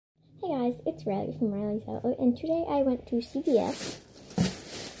guys, it's Riley from Riley's Outlet, and today I went to CVS,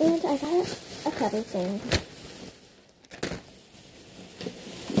 and I got a couple things.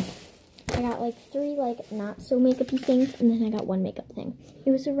 I got like 3 like not so makeup-y things, and then I got 1 makeup thing.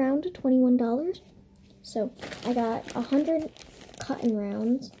 It was around $21, so I got 100 cotton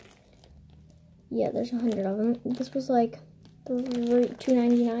rounds. Yeah, there's 100 of them. This was like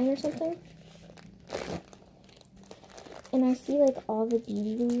 $2.99 or something. And I see like all the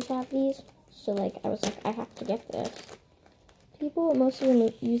beauty gurus have these, so like I was like, I have to get this. People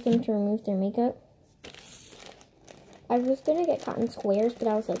mostly use them to remove their makeup. I was gonna get cotton squares, but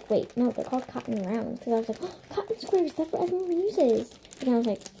I was like, wait, no, they're called cotton rounds. Because I was like, oh, cotton squares, that's what everyone uses. And I was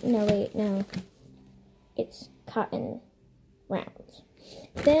like, no, wait, no, it's cotton rounds.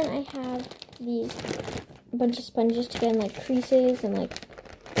 Then I have these bunch of sponges to get in like creases and like,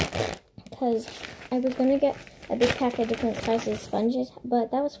 because I was gonna get a big pack of different sizes sponges,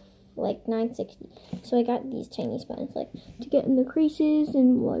 but that was like $9.60. So I got these tiny sponges like to get in the creases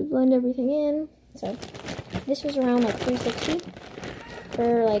and like blend everything in. So this was around like $3.60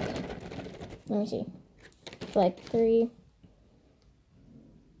 for like, let me see, for like 3,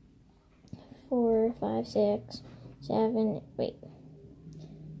 4, 5, 6, 7, wait,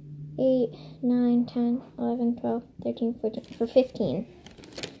 8, 9, 10, 11, 12, 13, 14, for 15.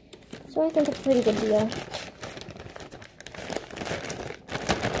 So I think it's a pretty good deal.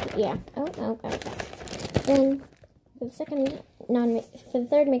 Yeah. Oh. Then for the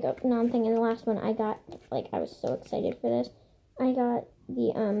third makeup non-thing and the last one, I got, like, I was so excited for this. I got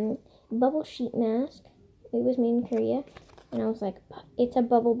the bubble sheet mask. It was made in Korea, and I was like, it's a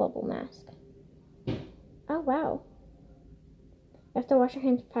bubble mask. Oh wow. You have to wash your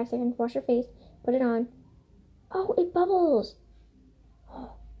hands for 5 seconds, wash your face, put it on. Oh, it bubbles.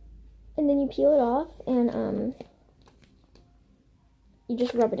 And then you peel it off, and you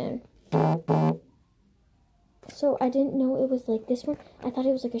just rub it in. So I didn't know it was like this one. I thought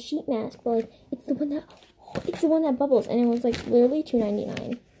it was like a sheet mask, but like it's the one that bubbles, and it was like literally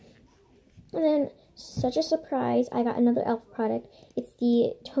 $2.99. And then, such a surprise, I got another e.l.f. product. It's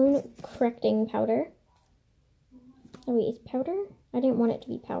the tone correcting powder. Oh wait, it's powder? I didn't want it to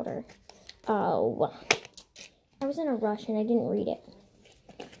be powder. Oh, I was in a rush and I didn't read it.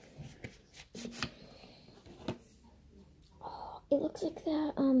 Oh, it looks like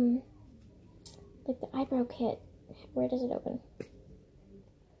the eyebrow kit. Where does it open?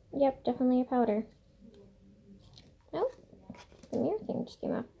 Yep, definitely a powder. Nope, the mirror thing just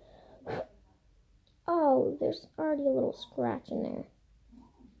came out. Oh, there's already a little scratch in there.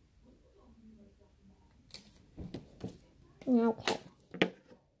 Okay.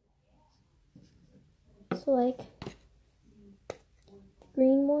 So, like,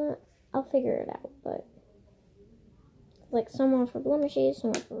 green one, I'll figure it out, but, like, some are for blemishes,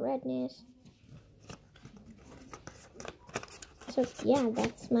 some are for redness. So, yeah,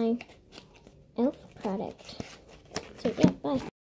 that's my e.l.f. product.